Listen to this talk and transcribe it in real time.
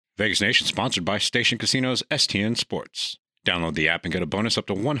Vegas Nation sponsored by Station Casinos STN Sports. Download the app and get a bonus up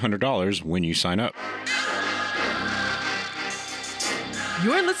to $100 when you sign up.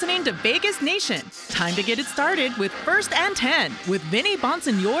 You're listening to Vegas Nation. Time to get it started with First and 10 with Vinny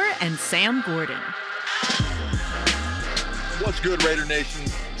Bonsignore and Sam Gordon. What's good, Raider Nation?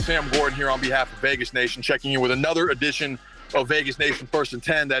 Sam Gordon here on behalf of Vegas Nation, checking in with another edition of Vegas Nation First and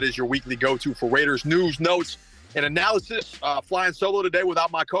 10. That is your weekly go-to for Raiders news, notes, and analysis. Flying solo today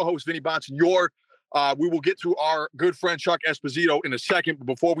without my co-host, Vinny Bonsignore. We will get to our good friend Chuck Esposito in a second. But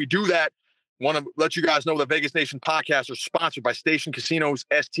before we do that, I want to let you guys know that Vegas Nation podcasts are sponsored by Station Casinos,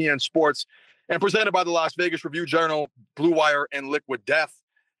 STN Sports, and presented by the Las Vegas Review-Journal, Blue Wire, and Liquid Death.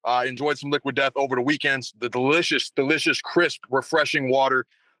 Enjoyed some Liquid Death over the weekends. The delicious, crisp, refreshing water.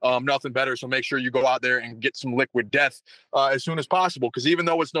 Nothing better. So make sure you go out there and get some Liquid Death as soon as possible, because even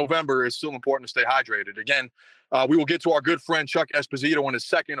though it's November, it's still important to stay hydrated. Again, we will get to our good friend Chuck Esposito in a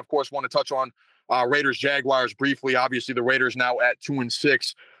second. Of course, want to touch on Raiders Jaguars briefly. Obviously, the Raiders now at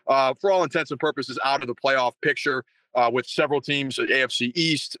 2-6, for all intents and purposes, out of the playoff picture, with several teams, AFC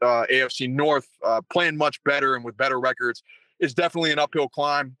East, AFC North, playing much better and with better records. It's definitely an uphill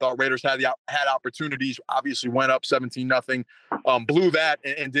climb. Thought Raiders had opportunities. Obviously, went up 17-0, blew that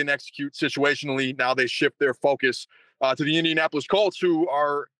and didn't execute situationally. Now they shift their focus to the Indianapolis Colts, who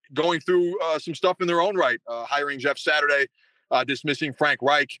are going through some stuff in their own right. Hiring Jeff Saturday, dismissing Frank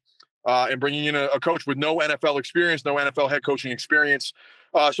Reich, and bringing in a coach with no NFL experience, no NFL head coaching experience.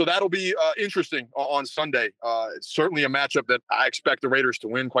 So that'll be interesting on Sunday. It's certainly a matchup that I expect the Raiders to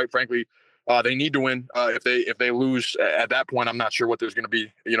win. Quite frankly, they need to win. If they lose at that point, I'm not sure what there's going to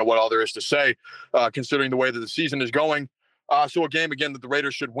be, what all there is to say, considering the way that the season is going. So a game, again, that the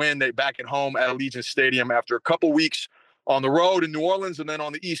Raiders should win. They back at home at Allegiant Stadium after a couple weeks on the road in New Orleans and then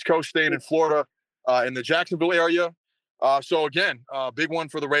on the East Coast, staying in Florida, in the Jacksonville area. So again, big one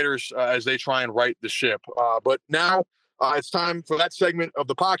for the Raiders as they try and right the ship. But now it's time for that segment of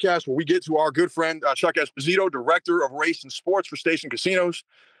the podcast where we get to our good friend Chuck Esposito, Director of Race and Sports for Station Casinos.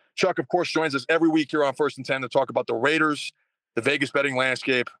 Chuck, of course, joins us every week here on First and 10 to talk about the Raiders, the Vegas betting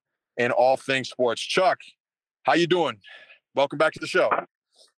landscape, and all things sports. Chuck, how you doing? Welcome back to the show.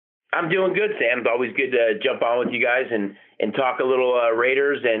 I'm doing good, Sam. It's always good to jump on with you guys and talk a little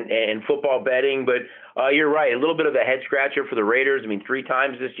Raiders and football betting. But you're right, a little bit of a head scratcher for the Raiders. I mean, 3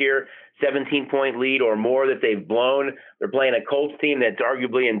 times this year, 17-point lead or more that they've blown. They're playing a Colts team that's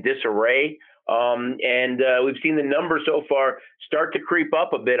arguably in disarray. And we've seen the numbers so far start to creep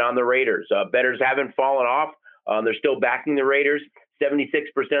up a bit on the Raiders. Bettors haven't fallen off. They're still backing the Raiders. 76%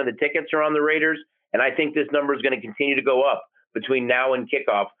 of the tickets are on the Raiders. And I think this number is going to continue to go up between now and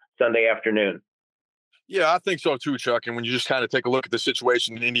kickoff Sunday afternoon. Yeah, I think so too, Chuck. And when you just kind of take a look at the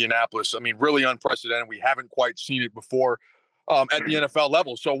situation in Indianapolis, I mean, really unprecedented. We haven't quite seen it before at the NFL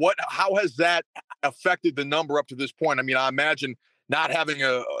level. So how has that affected the number up to this point? I mean, I imagine not having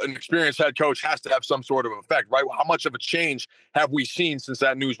an experienced head coach has to have some sort of effect, right? How much of a change have we seen since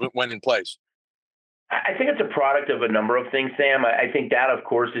that news went in place? I think it's a product of a number of things, Sam. I think that, of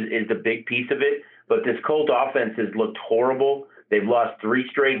course, is the big piece of it. But this Colt offense has looked horrible. They've lost 3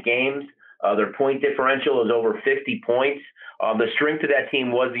 straight games. Their point differential is over 50 points. The strength of that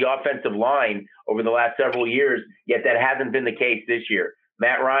team was the offensive line over the last several years, yet that hasn't been the case this year.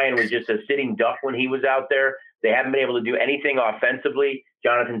 Matt Ryan was just a sitting duck when he was out there. They haven't been able to do anything offensively.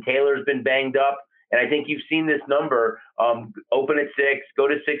 Jonathan Taylor's been banged up. And I think you've seen this number open at 6, go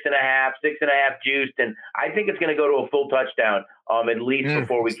to 6.5, 6.5 juiced. And I think it's going to go to a full touchdown at least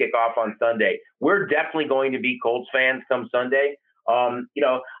before we kick off on Sunday. We're definitely going to be Colts fans come Sunday.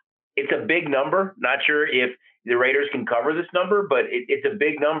 It's a big number. Not sure if the Raiders can cover this number, but it's a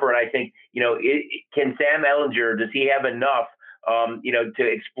big number. And I think, can Sam Ehlinger, does he have enough,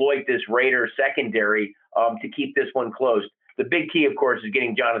 to exploit this Raiders secondary to keep this one close? The big key, of course, is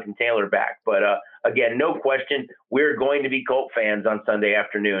getting Jonathan Taylor back. But again, no question, we're going to be Colt fans on Sunday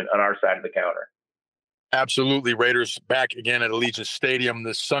afternoon on our side of the counter. Absolutely. Raiders back again at Allegiant Stadium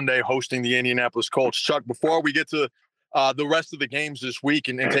this Sunday, hosting the Indianapolis Colts. Chuck, before we get to the rest of the games this week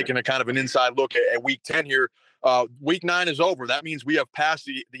and taking a kind of an inside look at Week 10 here, Week 9 is over. That means we have passed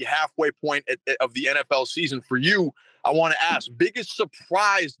the halfway point of the NFL season. For you, I want to ask, biggest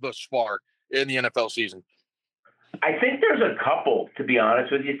surprise thus far in the NFL season? I think there's a couple, to be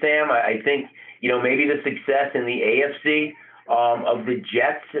honest with you, Sam. I think, maybe the success in the AFC of the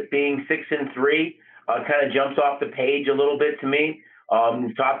Jets being 6-3 kind of jumps off the page a little bit to me.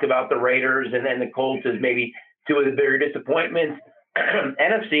 We've talked about the Raiders and then the Colts as maybe 2 of the bigger disappointments.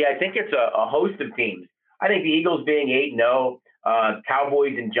 NFC, I think it's a host of teams. I think the Eagles being 8-0,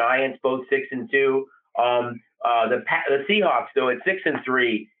 Cowboys and Giants both 6-2. The Seahawks, though, at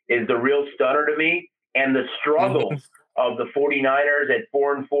 6-3 is the real stunner to me. And the struggle of the 49ers at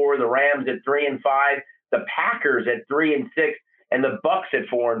 4-4, the Rams at 3-5, the Packers at 3-6, and the Bucks at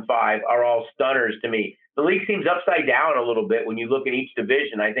 4-5 are all stunners to me. The league seems upside down a little bit when you look at each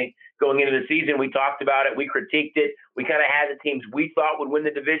division. I think going into the season, we talked about it, we critiqued it, we kind of had the teams we thought would win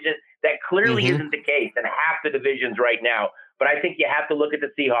the division. That clearly isn't the case in half the divisions right now. But I think you have to look at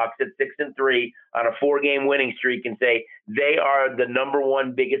the Seahawks at 6-3 on a 4-game winning streak and say they are the number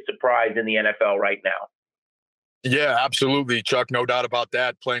one biggest surprise in the NFL right now. Yeah, absolutely, Chuck. No doubt about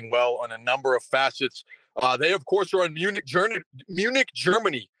that. Playing well on a number of facets. They, of course, are in Munich,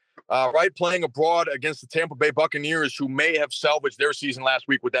 Germany, right? Playing abroad against the Tampa Bay Buccaneers, who may have salvaged their season last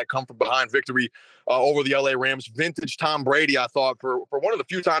week with that come-from-behind victory over the LA Rams. Vintage Tom Brady, I thought, for one of the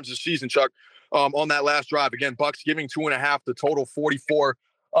few times this season, Chuck, on that last drive. Again, Bucks giving 2.5, the total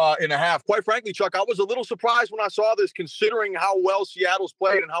 44.5. Quite frankly, Chuck, I was a little surprised when I saw this, considering how well Seattle's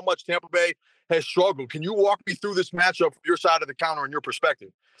played and how much Tampa Bay has struggled. Can you walk me through this matchup from your side of the counter and your perspective?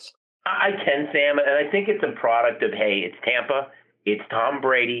 I can, Sam, and I think it's a product of, hey, it's Tampa, it's Tom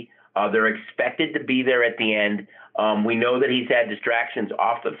Brady. They're expected to be there at the end. We know that he's had distractions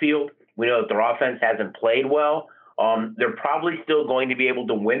off the field. We know that their offense hasn't played well. They're probably still going to be able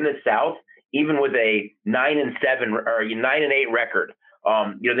to win the South, even with a 9-7 or 9-8 record.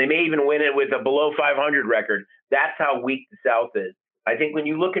 They may even win it with a below 500 record. That's how weak the South is. I think when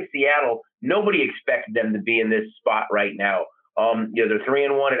you look at Seattle, nobody expected them to be in this spot right now. They're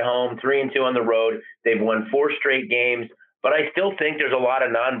 3-1 at home, 3-2 on the road. They've won 4 straight games, but I still think there's a lot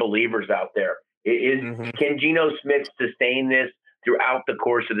of non-believers out there. Can Geno Smith sustain this throughout the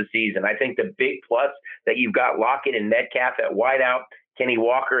course of the season? I think the big plus that you've got Lockett and Metcalf at wideout. Kenny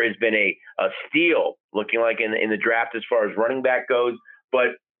Walker has been a steal, looking like in the draft as far as running back goes,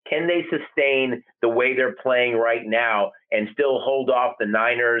 but can they sustain the way they're playing right now and still hold off the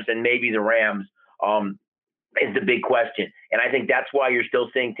Niners and maybe the Rams? Is the big question. And I think that's why you're still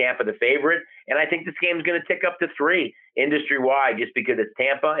seeing Tampa the favorite. And I think this game is going to tick up to 3 industry-wide just because it's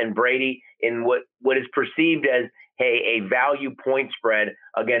Tampa and Brady in what is perceived as, hey, a value point spread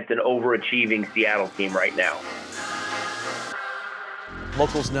against an overachieving Seattle team right now.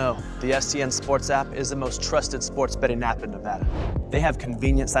 Locals know the STN Sports app is the most trusted sports betting app in Nevada. They have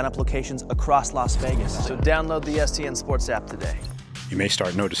convenient sign-up locations across Las Vegas, so download the STN Sports app today. You may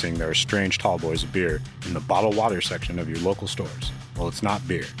start noticing there are strange tall boys of beer in the bottled water section of your local stores. Well, it's not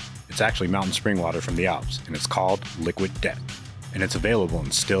beer. It's actually mountain spring water from the Alps, and it's called Liquid Death. And it's available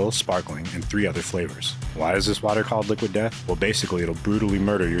in still, sparkling, and 3 other flavors. Why is this water called Liquid Death? Well, basically, it'll brutally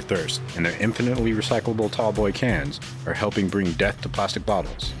murder your thirst, and their infinitely recyclable tall boy cans are helping bring death to plastic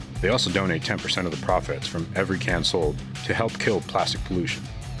bottles. They also donate 10% of the profits from every can sold to help kill plastic pollution.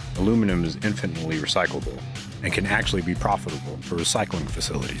 Aluminum is infinitely recyclable and can actually be profitable for recycling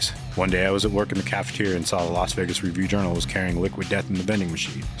facilities. One day I was at work in the cafeteria and saw the Las Vegas Review-Journal was carrying Liquid Death in the vending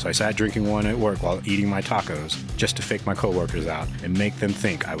machine. So I sat drinking one at work while eating my tacos just to fake my coworkers out and make them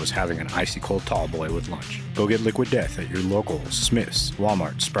think I was having an icy cold tall boy with lunch. Go get Liquid Death at your local Smith's,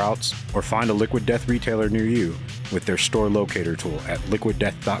 Walmart, Sprouts, or find a Liquid Death retailer near you with their store locator tool at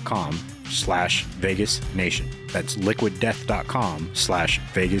liquiddeath.com/Vegas Nation. That's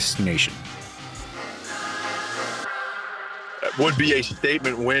liquiddeath.com/Vegas Nation. Would be a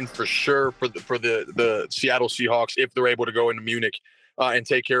statement win for sure for the Seattle Seahawks if they're able to go into Munich and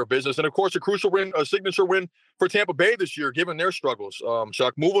take care of business. And of course, a crucial win, a signature win for Tampa Bay this year, given their struggles.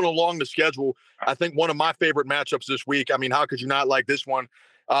 Chuck, moving along the schedule, I think one of my favorite matchups this week. I mean, how could you not like this one?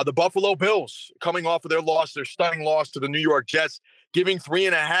 The Buffalo Bills coming off of their stunning loss to the New York Jets, giving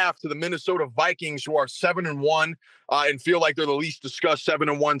 3.5 to the Minnesota Vikings, who are 7-1 and feel like they're the least discussed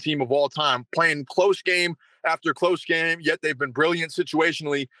 7-1 team of all time, playing close game after close game, yet they've been brilliant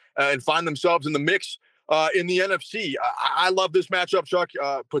situationally and find themselves in the mix in the NFC. I love this matchup, Chuck.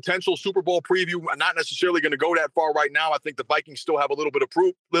 Potential Super Bowl preview. I'm not necessarily going to go that far right now. I think the Vikings still have a little bit to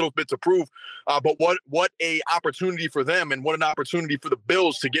prove. But what a opportunity for them, and what an opportunity for the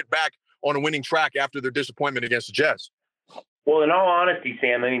Bills to get back on a winning track after their disappointment against the Jets. Well, in all honesty,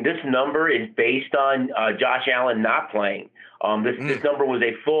 Sam, I mean, this number is based on Josh Allen not playing. This number was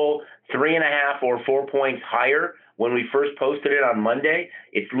a full 3.5 or 4 points higher when we first posted it on Monday.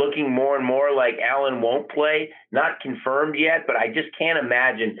 It's looking more and more like Allen won't play. Not confirmed yet, but I just can't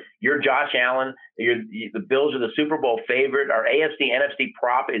imagine. You're Josh Allen. The Bills are the Super Bowl favorite. Our AFC-NFC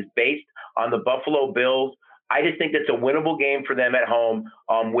prop is based on the Buffalo Bills. I just think that's a winnable game for them at home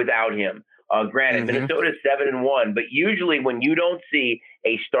without him. Granted, Minnesota's 7-1, but usually when you don't see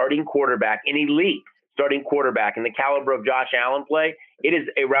a starting quarterback, an elite starting quarterback in the caliber of Josh Allen play, it is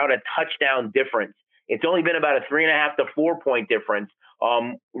around a touchdown difference. It's only been about a 3.5 to 4 point difference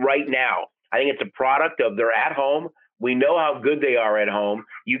right now. I think it's a product of they're at home. We know how good they are at home.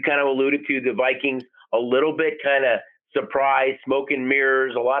 You kind of alluded to the Vikings a little bit, kind of surprise, smoke and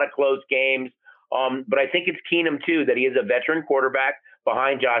mirrors, a lot of close games. But I think it's Keenum, too, that he is a veteran quarterback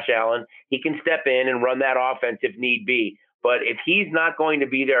behind Josh Allen. He can step in and run that offense if need be. But if he's not going to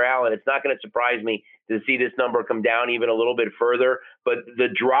be there, Allen, it's not going to surprise me to see this number come down even a little bit further. But the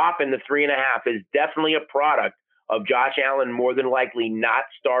drop in the 3.5 is definitely a product of Josh Allen more than likely not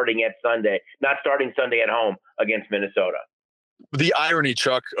starting Sunday at home against Minnesota. The irony,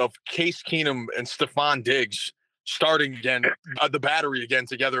 Chuck, of Case Keenum and Stephon Diggs starting again, the battery again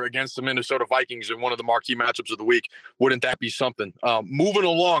together against the Minnesota Vikings in one of the marquee matchups of the week. Wouldn't that be something? Moving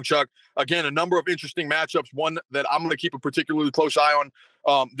along, Chuck, again, a number of interesting matchups. One that I'm going to keep a particularly close eye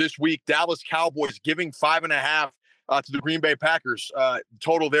on this week, Dallas Cowboys giving 5.5 to the Green Bay Packers.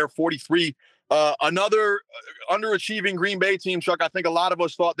 Total there, 43. Another underachieving Green Bay team, Chuck. I think a lot of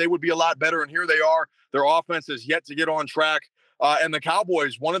us thought they would be a lot better, and here they are. Their offense is yet to get on track. And the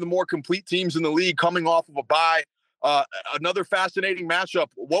Cowboys, one of the more complete teams in the league, coming off of a bye. Another fascinating matchup.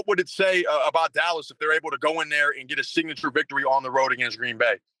 What would it say about Dallas if they're able to go in there and get a signature victory on the road against Green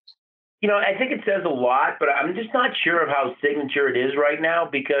Bay? I think it says a lot, but I'm just not sure of how signature it is right now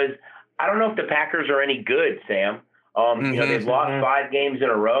because I don't know if the Packers are any good, Sam. They've lost 5 games in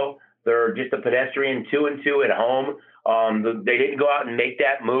a row. They're just a pedestrian 2-2 at home. They didn't go out and make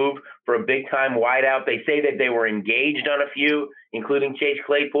that move for a big-time wideout. They say that they were engaged on a few, including Chase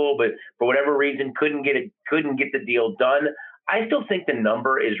Claypool, but for whatever reason couldn't get the deal done. I still think the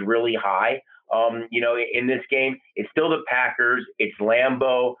number is really high. In this game, it's still the Packers. It's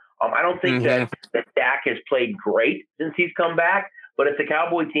Lambeau. I don't think that Dak has played great since he's come back, but it's a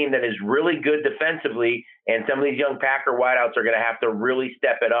Cowboy team that is really good defensively, and some of these young Packer wideouts are going to have to really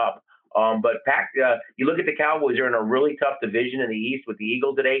step it up. But you look at the Cowboys, they're in a really tough division in the East with the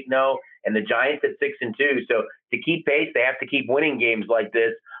Eagles at 8-0 and the Giants at 6-2. So to keep pace, they have to keep winning games like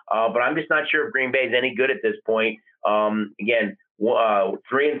this. But I'm just not sure if Green Bay is any good at this point. 3-6, and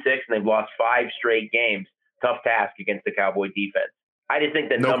they've lost 5 straight games. Tough task against the Cowboy defense. I just think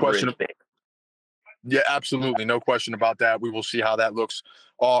the number is big. Yeah, absolutely. No question about that. We will see how that looks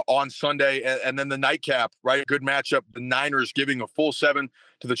on Sunday. And then the nightcap, right? Good matchup. The Niners giving a full 7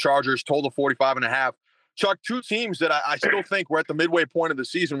 to the Chargers, total 45.5. Chuck, 2 teams that I still think we're at the midway point of the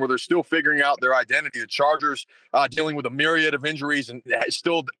season where they're still figuring out their identity. The Chargers dealing with a myriad of injuries and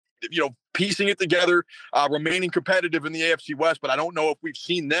still, piecing it together, remaining competitive in the AFC West. But I don't know if we've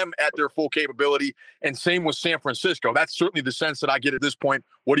seen them at their full capability. And same with San Francisco. That's certainly the sense that I get at this point.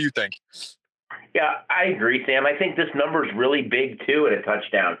 What do you think? Yeah, I agree, Sam. I think this number is really big too at a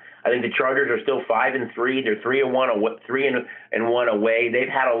touchdown. I think the Chargers are still 5-3. They're 3-1 away. They've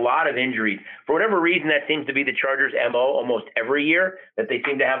had a lot of injuries. For whatever reason, that seems to be the Chargers' MO almost every year, that they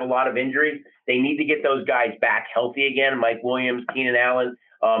seem to have a lot of injuries. They need to get those guys back healthy again. Mike Williams, Keenan Allen,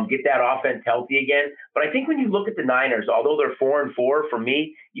 get that offense healthy again. But I think when you look at the Niners, although they're 4-4, for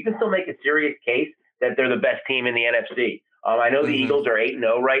me, you can still make a serious case that they're the best team in the NFC. I know the Eagles are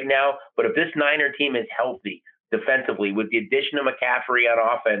 8-0 right now, but if this Niner team is healthy defensively with the addition of McCaffrey on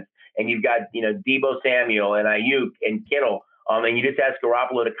offense, and you've got, Deebo Samuel and Ayuk and Kittle, and you just ask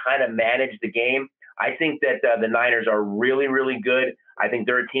Garoppolo to kind of manage the game, I think that the Niners are really, really good. I think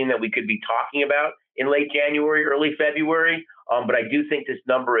they're a team that we could be talking about in late January, early February. But I do think this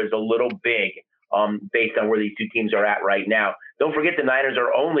number is a little big based on where these 2 teams are at right now. Don't forget the Niners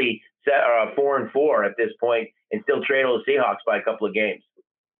are only 4-4 at this point and still trail the Seahawks by a couple of games.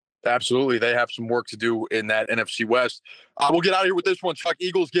 Absolutely. They have some work to do in that NFC West. We'll get out of here with this one, Chuck.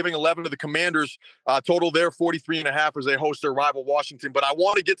 Eagles giving 11 to the Commanders. Total there, 43.5 as they host their rival Washington. But I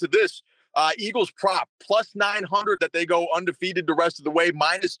want to get to this. Eagles prop, plus 900 that they go undefeated the rest of the way,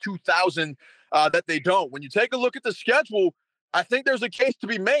 minus 2,000 that they don't. When you take a look at the schedule, I think there's a case to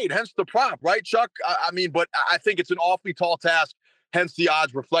be made, hence the prop, right, Chuck? But I think it's an awfully tall task, hence the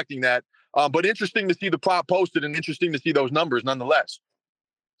odds reflecting that. But interesting to see the prop posted and interesting to see those numbers nonetheless.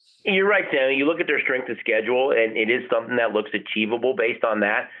 You're right, Sam. You look at their strength of schedule, and it is something that looks achievable based on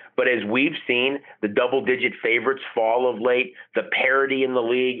that. But as we've seen, the double-digit favorites fall of late, the parity in the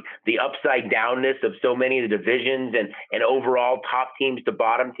league, the upside-downness of so many of the divisions and overall top teams to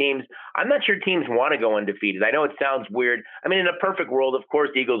bottom teams, I'm not sure teams want to go undefeated. I know it sounds weird. In a perfect world, of course,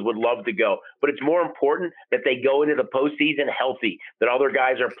 the Eagles would love to go. But it's more important that they go into the postseason healthy, that all their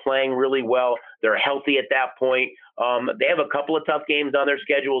guys are playing really well. They're healthy at that point. They have a couple of tough games on their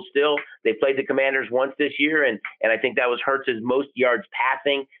schedule still. They played the Commanders once this year, and I think that was Hurts's most yards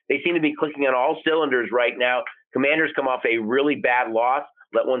passing. They seem to be clicking on all cylinders right now. Commanders come off a really bad loss,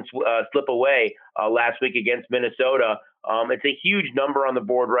 let one slip away last week against Minnesota. It's a huge number on the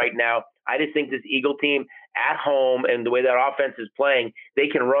board right now. I just think this Eagle team at home and the way that offense is playing, they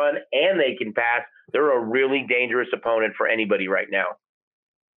can run and they can pass. They're a really dangerous opponent for anybody right now.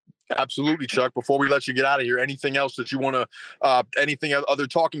 Absolutely, Chuck. Before we let you get out of here, anything else that you want to, anything other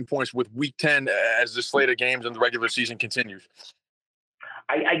talking points with Week 10 as the slate of games and the regular season continues?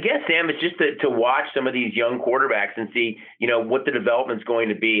 I guess, Sam, it's just to watch some of these young quarterbacks and see, what the development's going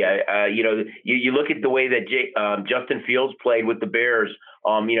to be. You look at the way that Justin Fields played with the Bears,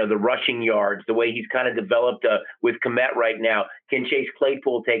 the rushing yards, the way he's kind of developed with Kmet right now. Can Chase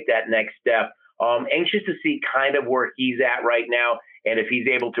Claypool take that next step? Anxious to see kind of where he's at right now, and if he's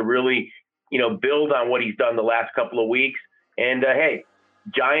able to really, build on what he's done the last couple of weeks. And hey,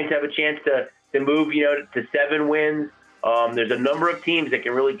 Giants have a chance to move, to 7 wins. There's a number of teams that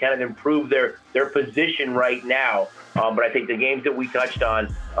can really kind of improve their position right now. But I think the games that we touched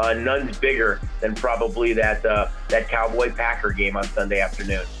on, none's bigger than probably that Cowboy-Packer game on Sunday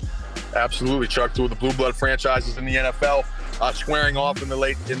afternoon. Absolutely, Chuck. Two of the blue blood franchises in the NFL squaring off in the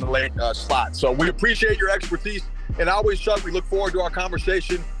late slot. So we appreciate your expertise, and always, Chuck, we look forward to our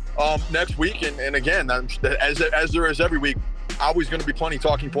conversation next week. And again, as there is every week, always going to be plenty of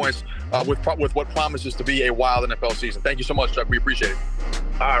talking points with what promises to be a wild NFL season. Thank you so much, Chuck. We appreciate it.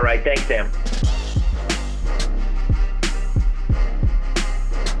 All right. Thanks, Sam.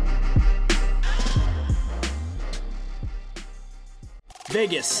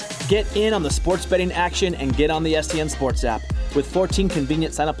 Vegas, get in on the sports betting action and get on the STN Sports app. With 14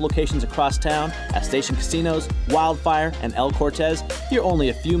 convenient sign-up locations across town at Station Casinos, Wildfire, and El Cortez, you're only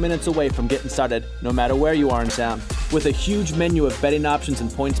a few minutes away from getting started, no matter where you are in town. With a huge menu of betting options and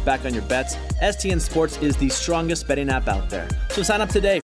points back on your bets, STN Sports is the strongest betting app out there. So sign up today